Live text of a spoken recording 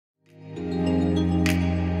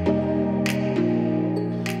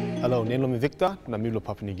Hello, name is Victor Daroa,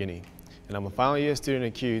 Papua New Guinea, and I'm a final year student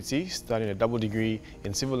at QUT studying a double degree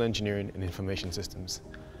in Civil Engineering and Information Systems.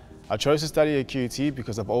 I chose to study at QUT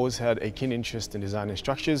because I've always had a keen interest in designing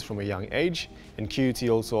structures from a young age, and QUT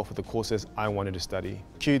also offered the courses I wanted to study.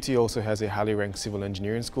 QUT also has a highly ranked civil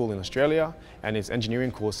engineering school in Australia, and its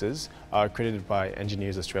engineering courses are accredited by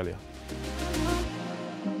Engineers Australia.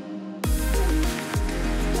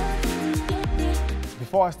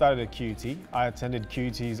 Before I started at QUT, I attended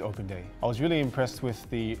QUT's Open Day. I was really impressed with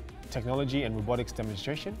the technology and robotics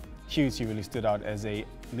demonstration. QUT really stood out as a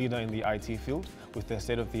leader in the IT field with their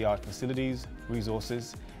state-of-the-art facilities,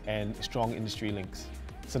 resources, and strong industry links.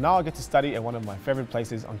 So now I get to study at one of my favorite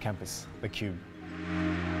places on campus, the Cube.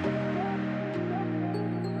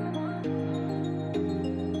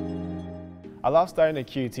 I love studying at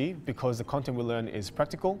QUT because the content we learn is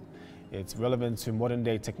practical, it's relevant to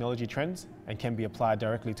modern-day technology trends, and can be applied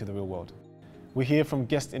directly to the real world. We hear from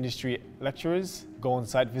guest industry lecturers, go on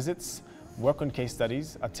site visits, work on case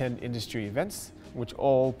studies, attend industry events, which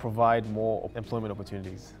all provide more employment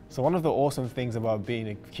opportunities. So one of the awesome things about being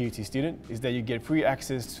a QUT student is that you get free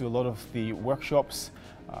access to a lot of the workshops,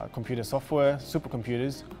 computer software,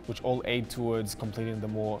 supercomputers, which all aid towards completing the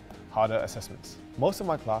more harder assessments. Most of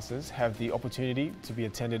my classes have the opportunity to be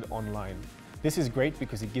attended online. This is great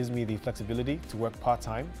because it gives me the flexibility to work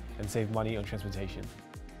part-time and save money on transportation.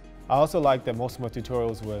 I also like that most of my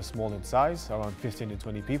tutorials were small in size, around 15 to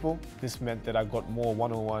 20 people. This meant that I got more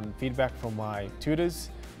one-on-one feedback from my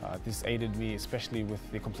tutors. This aided me especially with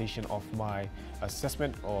the completion of my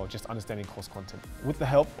assessment or just understanding course content. With the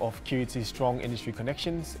help of QUT's strong industry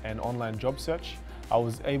connections and online job search, I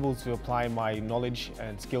was able to apply my knowledge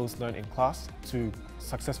and skills learned in class to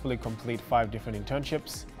successfully complete 5 different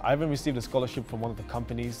internships. I even received a scholarship from one of the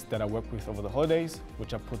companies that I worked with over the holidays,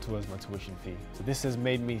 which I put towards my tuition fee. So this has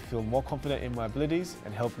made me feel more confident in my abilities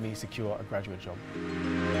and helped me secure a graduate job.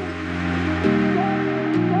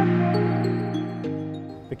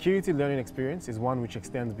 The QUT learning experience is one which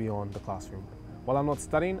extends beyond the classroom. While I'm not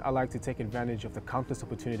studying, I like to take advantage of the countless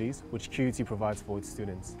opportunities which QUT provides for its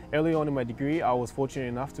students. Early on in my degree, I was fortunate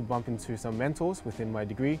enough to bump into some mentors within my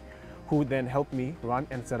degree who then helped me run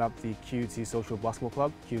and set up the QUT Social Basketball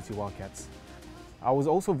Club, QUT Wildcats. I was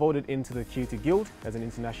also voted into the QUT Guild as an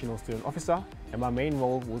international student officer, and my main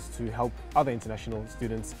role was to help other international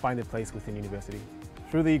students find their place within university.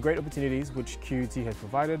 Through the great opportunities which QUT has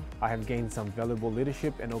provided, I have gained some valuable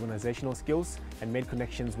leadership and organizational skills and made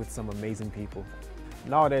connections with some amazing people.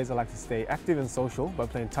 Nowadays, I like to stay active and social by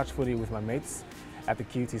playing touch footy with my mates at the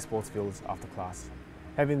QUT sports fields after class.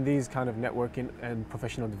 Having these kind of networking and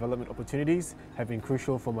professional development opportunities have been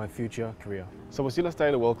crucial for my future career. So we're still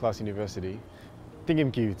studying at a world-class university. Think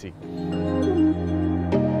in QUT.